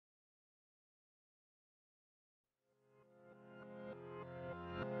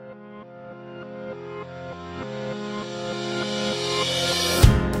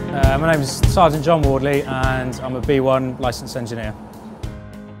My name is Sergeant John Wardley and I'm a B1 licensed engineer.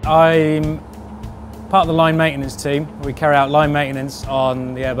 I'm part of the line maintenance team. We carry out line maintenance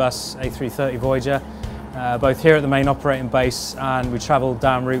on the Airbus A330 Voyager, both here at the main operating base, and we travel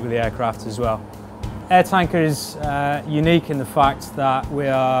down route with the aircraft as well. Air Tanker is unique in the fact that we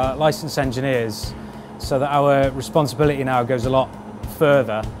are licensed engineers, so that our responsibility now goes a lot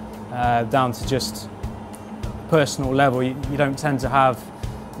further, down to just personal level. You don't tend to have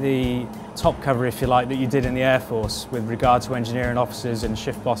the top cover, if you like, that you did in the Air Force with regard to engineering officers and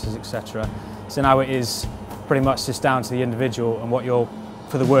shift bosses, etc. So now it is pretty much just down to the individual and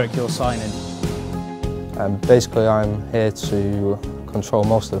for the work you're signing. Basically, I'm here to control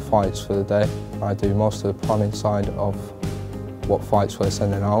most of the flights for the day. I do most of the planning side of what flights we're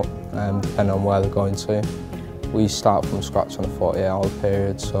sending out, depending on where they're going to. We start from scratch on a 48-hour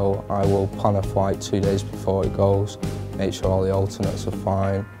period, so I will plan a flight 2 days before it goes, make sure all the alternates are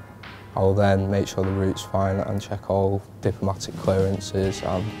fine. I will then make sure the route's fine and check all diplomatic clearances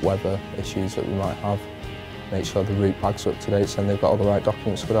and weather issues that we might have. Make sure the route bag's up to date and they've got all the right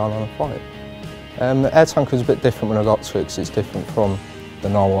documents to go down on a flight. The Air Tanker was a bit different when I got to it because it's different from the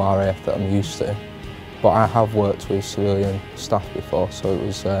normal RAF that I'm used to. But I have worked with civilian staff before, so it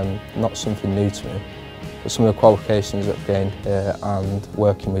was not something new to me. But some of the qualifications I've gained here and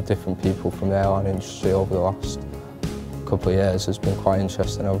working with different people from the airline industry over the last couple of years has been quite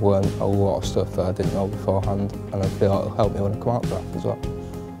interesting. I've learned a lot of stuff that I didn't know beforehand, and I feel it'll help me when I come out of RAF as well.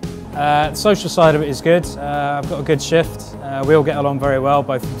 The social side of it is good. I've got a good shift. We all get along very well,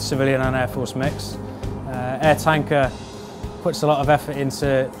 both civilian and Air Force mix. Air Tanker puts a lot of effort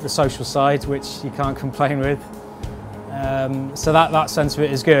into the social side, which you can't complain with. So that sense of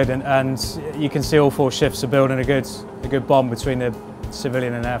it is good, and you can see all 4 shifts are building a good bond between the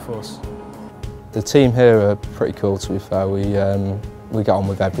civilian and Air Force. The team here are pretty cool, to be fair. We get on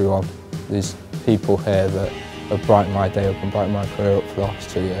with everyone. There's people here that have brightened my day up and brightened my career up for the last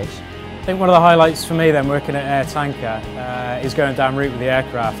 2 years. I think one of the highlights for me then working at Air Tanker is going down route with the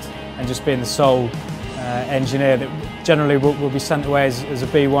aircraft and just being the sole engineer that generally will be sent away as a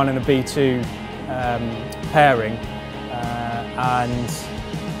B1 and a B2 pairing, and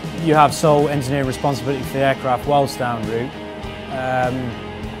you have sole engineering responsibility for the aircraft whilst down route.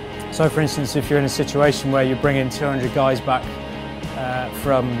 So for instance, if you're in a situation where you're bringing 200 guys back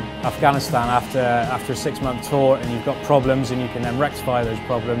from Afghanistan after a 6-month tour, and you've got problems and you can then rectify those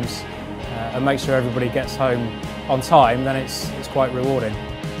problems and make sure everybody gets home on time, then it's quite rewarding.